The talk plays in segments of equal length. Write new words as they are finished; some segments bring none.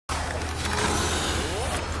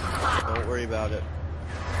worry about it.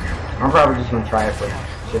 I'm probably just gonna try it for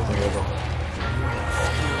shits and giggles.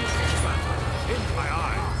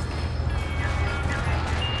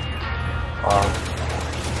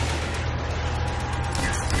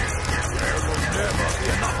 There will never be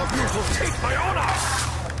enough of you to take my honor!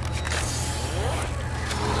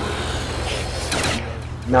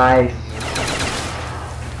 Nice.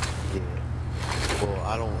 Yeah. Well,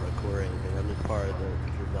 I don't record anything. I'm just part of the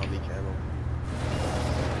zombie channel.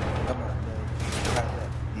 Come on,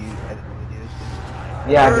 do you edit the videos?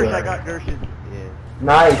 Yeah, I do. I got Gershon. Yeah.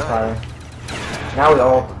 Nice, Tyler. Now we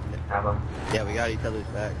all have them. Yeah, we got each other's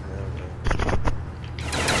backs now.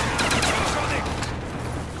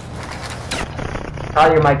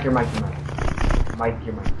 Tyler, your mic. Mic,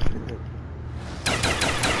 your mic.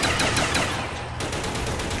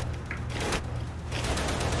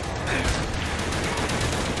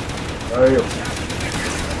 There you go.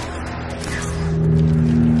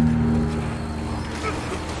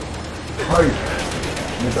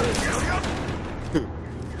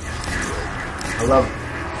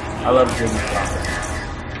 I love Jimmy Flopper.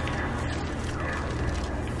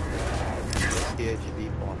 Hxrb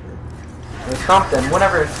flopper. There's something,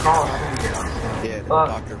 whatever it's called. I don't even understand. Yeah, the Fuck.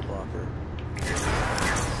 Dr. Flopper.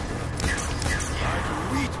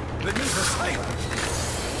 Beneath the sight.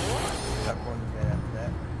 Got one bed after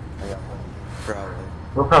that. I got one. Probably.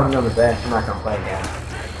 We're probably on the bench. I'm not gonna play again.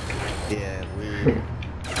 Yeah, we...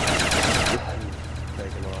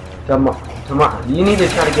 taking on. Tomorrow, you need to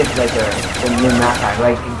try to get like the new map pack.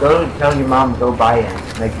 Like, go tell your mom go buy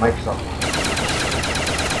it, like Microsoft.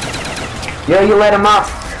 Yo, you let him up.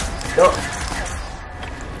 Go.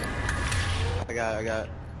 I got.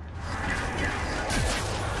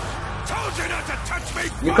 Told you not to touch me.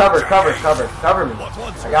 You cover me. I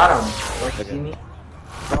got him. Don't you see me?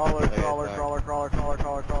 Crawler.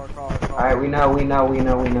 Alright, we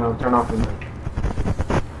know. Turn off the mic.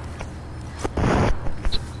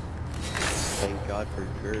 Thank God for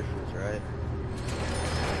Gershons, right?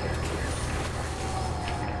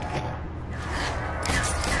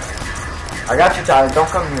 I got you, Tyler. Don't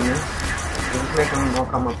come near me. You just make him don't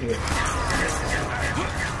come up here.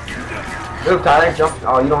 Move, Tyler. Jump.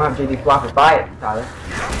 Oh, you don't have JD Flopper. Buy it, Tyler.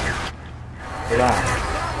 Relax.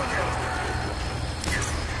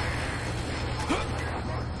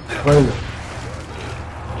 Please.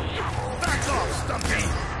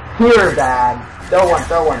 Here, bad. Throw one.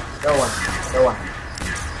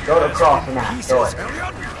 Go to cross and that. Throw it.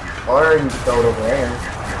 Or you can throw it over there.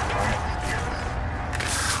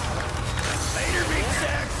 Later, big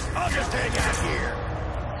sex. I'll just hang out here.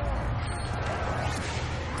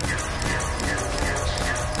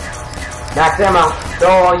 Max ammo.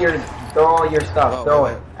 Throw all your stuff. Oh, Throw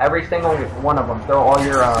wait. it. Every single one of them. Throw all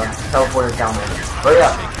your teleporters down there. Hurry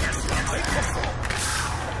up.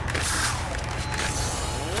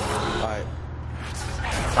 Alright.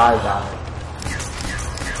 Tyler's out.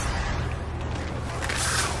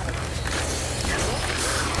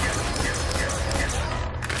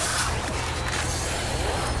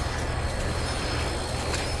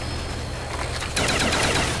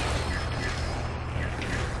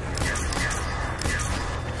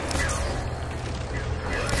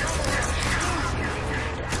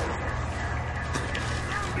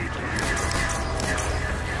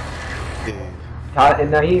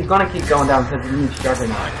 No, he's gonna keep going down because he needs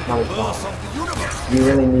Juggernaut. It's not his fault. You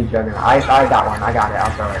really need Juggernaut. I got one. I got it.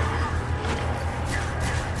 I'll throw it.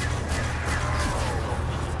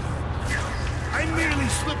 I merely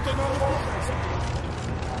slipped on all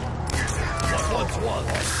what once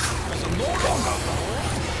was no longer.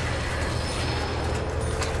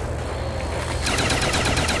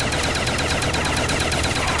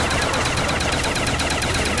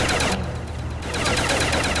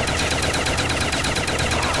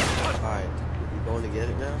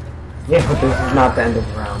 Yeah, but this is not the end of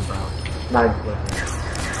the round, bro. Not even close.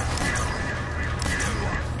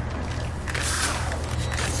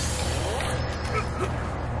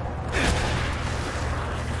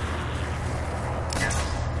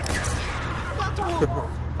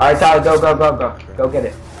 Alright, Tyler, go. Go get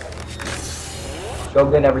it.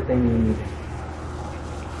 Go get everything you need.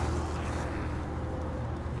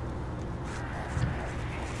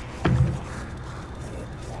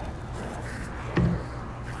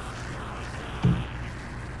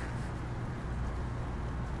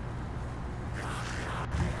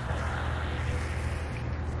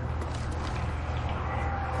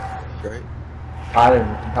 Great. Tyler.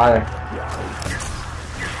 Yeah,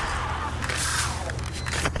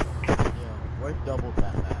 where's double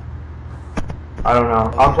tap at? I don't know.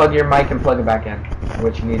 Unplug your mic and plug it back in.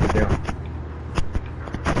 What you need to do.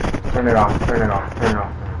 Turn it off.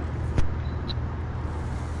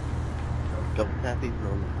 Double tap even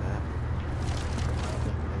on the map.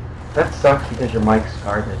 That sucks because your mic's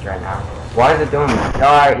garbage right now. Why is it doing that?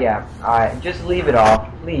 Alright, yeah. Alright, just leave it off,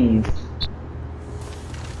 please.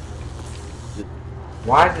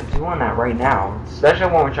 Why is it doing that right now? Especially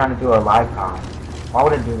when we're trying to do a live com. Why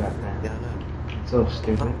would it do that then? Yeah, I know. It's so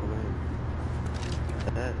stupid.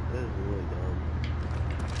 That is really dumb.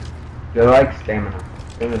 You're like stamina.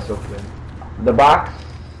 Stamina's so good. The box,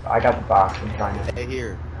 I got the box. I'm trying to. Hey,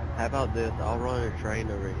 here. How about this? I'll run a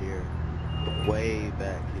train over here. Way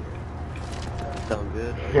back here. Sound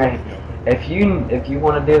good? Hey, if you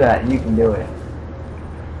want to do that, you can do it.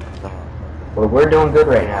 But we're doing good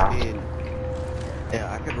right now.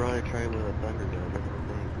 Yeah, I could run a train with a thunder gun. That's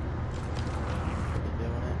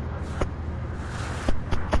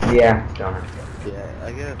the thing. Yeah, it's done. Yeah,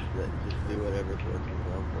 I guess that just do whatever's working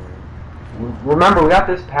well for him. Remember, we got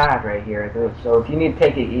this pad right here, so if you need to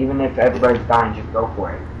take it, even if everybody's dying, just go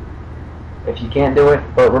for it. If you can't do it,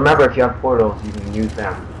 but remember, if you have portals, you can use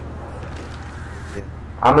them. Yeah.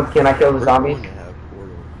 Can I kill the zombies? Going to have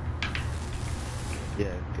portals.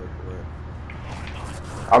 Yeah, go for it.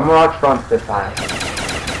 I'm gonna watch front this time.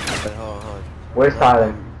 Hey, hold on. Where's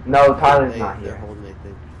Tyler? No, Tyler's not They're here. holding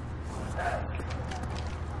anything.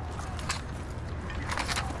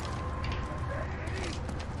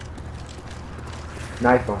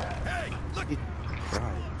 Nice one.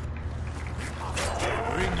 Right.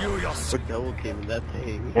 Bring you your We're double teaming that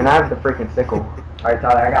thing. And I have the freaking sickle. Alright,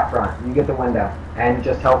 Tyler, I got front. You get the window. And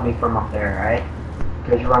just help me from up there, alright?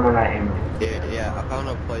 Because you're running out of ammo. Yeah, I found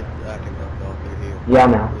a place that I can help y'all through here. Yeah, I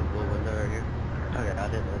know. There's a little window right here. Okay, I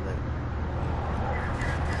didn't know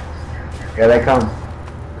that. Here they come.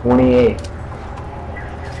 28.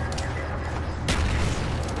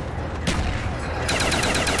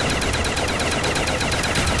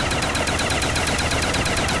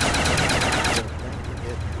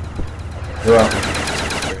 You're welcome.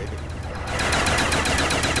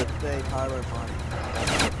 Let's say Tyler Money.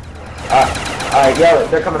 Alright, yeah,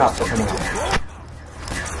 they're coming up. They're coming up.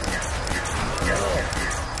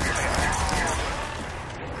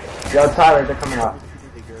 Yo, Tyler, they're coming up.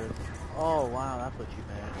 Oh wow, that's what you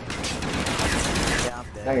meant. Yeah, I'm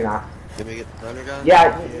dead. No, you're not. Can we get the thunder gun?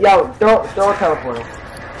 Yeah, yo, throw a teleporter.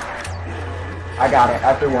 I got it.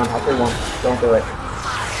 I threw one. Don't do it.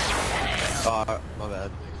 My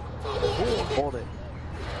bad. Hold it.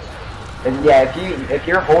 And yeah, if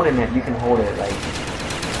you're holding it, you can hold it. Like,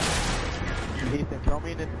 Ethan, tell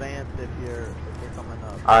me in advance if you're coming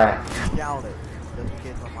up. all right. Shout it, just in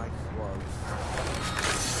case my mic's slow.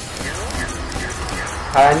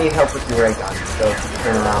 I need help with the ray gun, so if you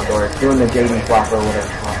turn around or doing the JD swap or whatever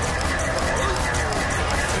it's called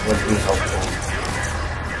would be helpful.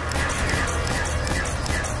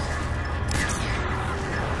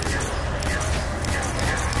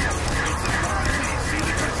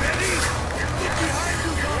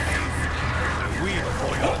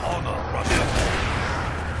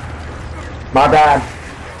 My bad.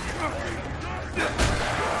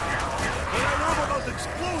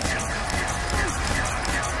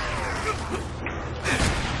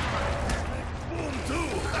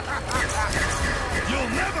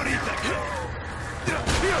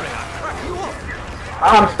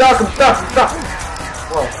 I'm stuck.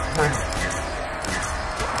 Whoa.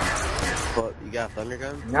 What, you got a thunder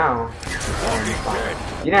gun? No.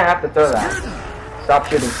 You didn't have to throw that. Stop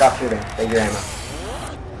shooting. Take your ammo.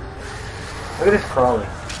 Look at this crawler.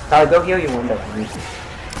 Tyler, go heal your window.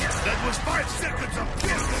 That was 5 seconds of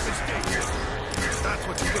pure devastation. That's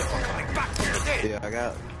what you get for coming back from the dead. Yeah,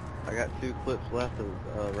 I got 2 clips left of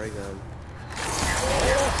ray gun.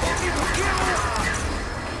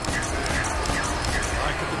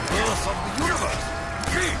 Like the birth of the universe.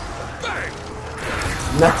 Big bang.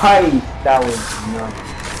 Nice. That was nice.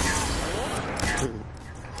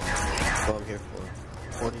 What I'm here for.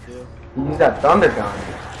 22? You use that thunder gun.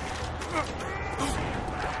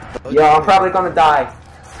 Yo, I'm probably gonna die.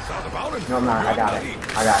 No, I'm not. I got it.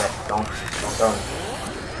 Don't throw me.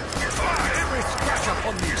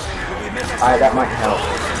 Alright, that might help.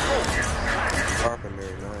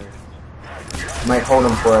 Carpenter, nice. Might hold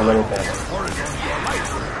him for a little bit.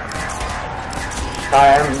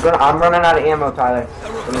 Tyler, I'm running out of ammo, Tyler.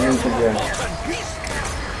 What do you need to do? Me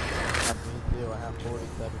too, I have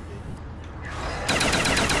 40-70.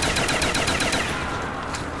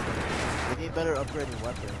 We need better upgraded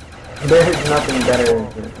weapons. There's nothing better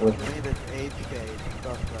with We need this HK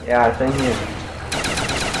stuff. Like yeah, same here.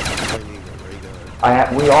 I need a ray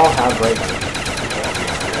gun. We all have ray guns.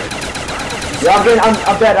 Yeah,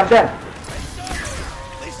 I'm dead.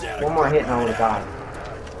 One more hit and I would've died.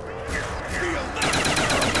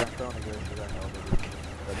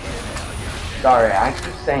 Sorry, I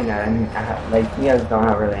keep saying that, and like, you guys don't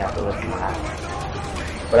really have to listen to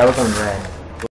that. But I was on red.